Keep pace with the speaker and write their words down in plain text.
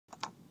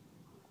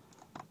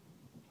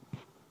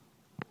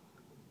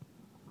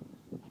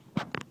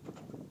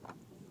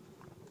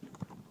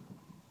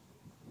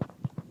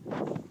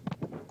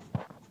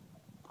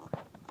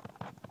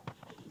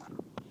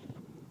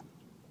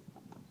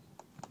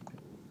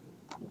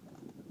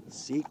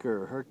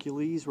Seeker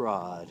Hercules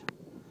rod.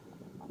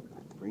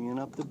 Bringing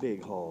up the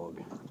big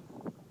hog.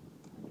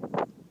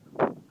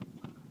 And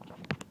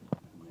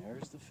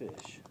there's the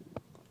fish.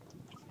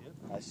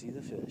 I see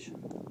the fish.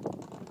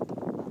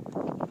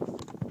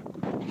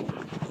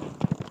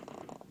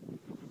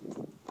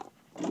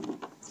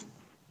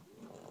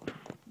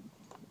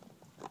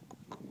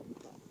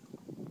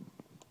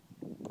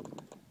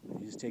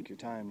 You just take your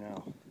time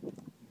now.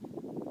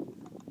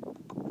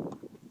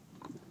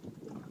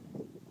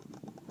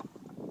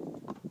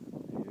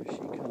 Here she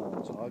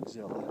comes,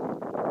 Hogzilla.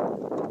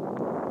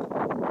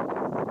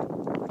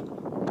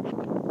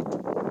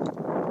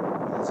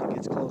 As it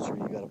gets closer,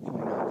 you gotta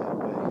point out that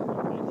way.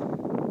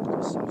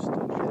 Just so she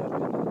doesn't get up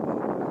into the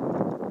boat.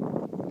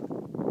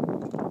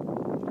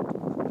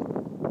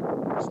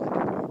 Looks like it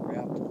got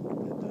wrapped a little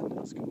bit, doesn't it?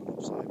 It's coming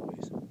up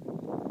sideways.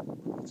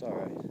 It's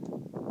alright.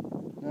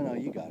 No,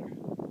 you got her.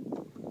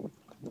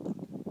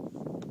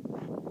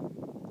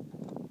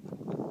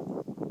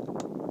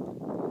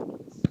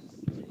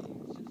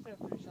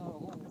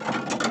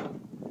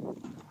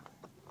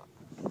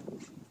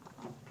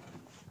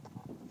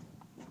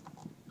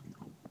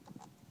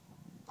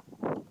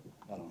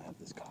 I don't have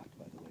this cocked,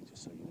 by the way,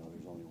 just so you know.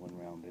 There's only one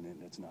round in it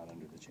and it's not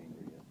under the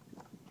chamber yet.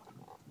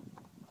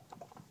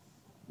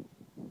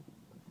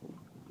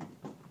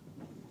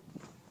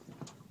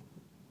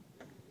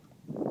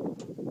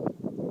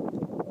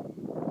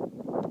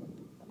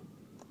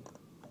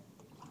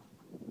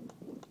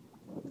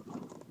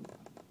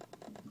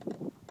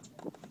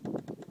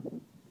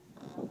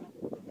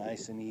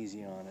 Nice and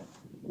easy on it.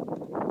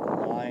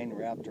 The line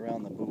wrapped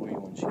around the buoy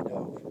when she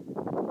dove. The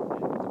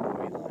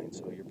buoy line,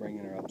 so you're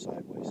bringing her up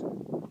sideways.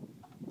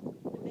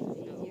 It makes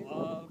it easier.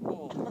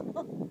 Cool.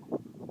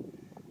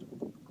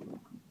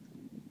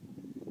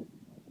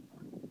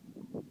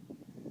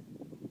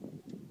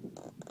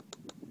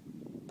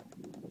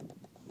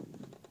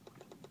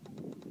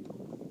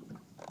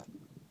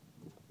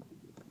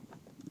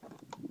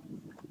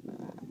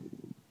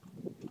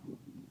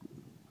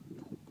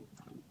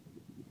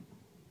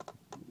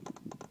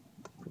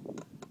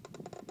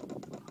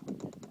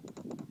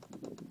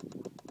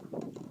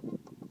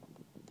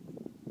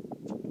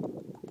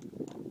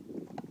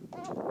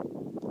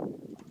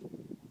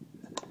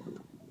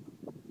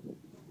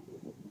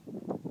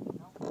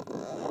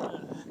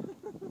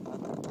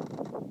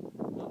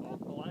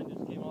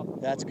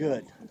 That's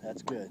good.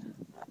 That's good.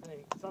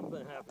 Hey,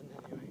 something happened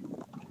anyway.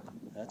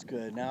 That's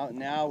good.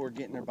 Now we're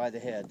getting her by the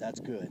head. That's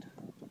good.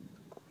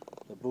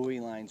 The buoy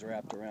line's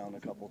wrapped around a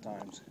couple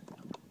times.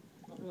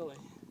 Not really.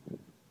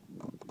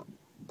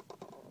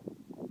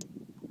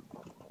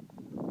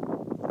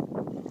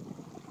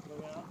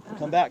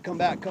 Come back, come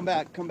back, come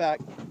back, come back.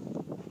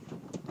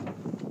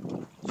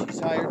 She's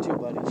tired too,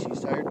 buddy. She's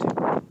tired too.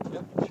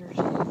 Yep, sure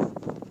she is.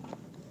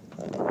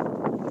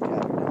 Look at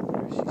her down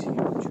there. She's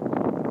huge.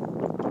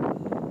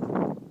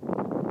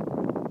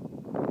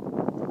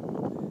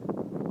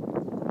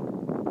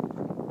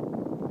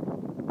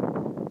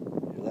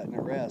 You're letting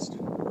her rest.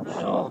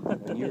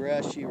 When you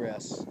rest, she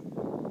rests. I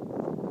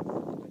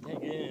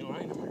can't get any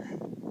line of her.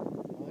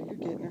 Oh, you're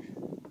getting her.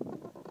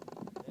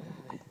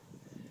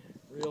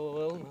 Reel a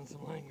little and then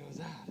some line goes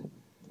out.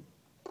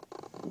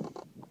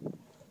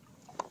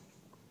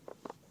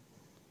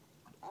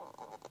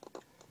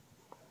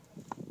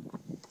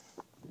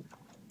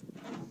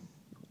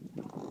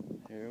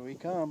 Here we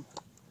come.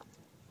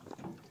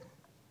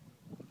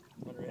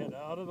 Let her head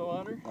out of the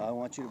water. I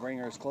want you to bring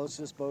her as close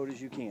to this boat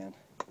as you can.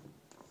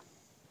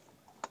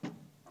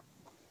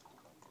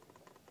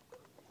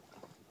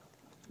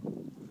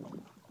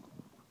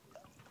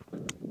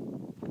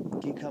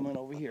 Keep coming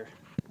over here.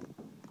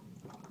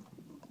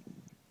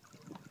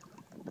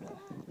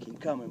 Keep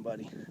coming,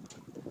 buddy.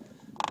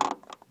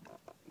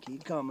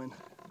 Keep coming.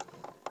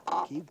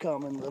 Keep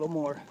coming. Little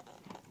more.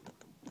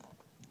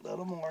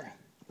 Little more.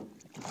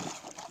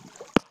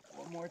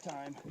 One more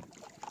time.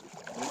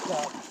 Keep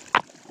up.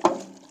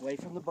 Away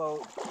from the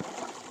boat.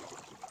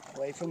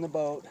 Away from the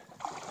boat.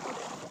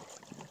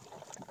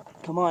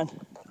 Come on.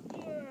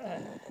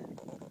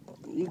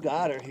 You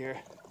got her here.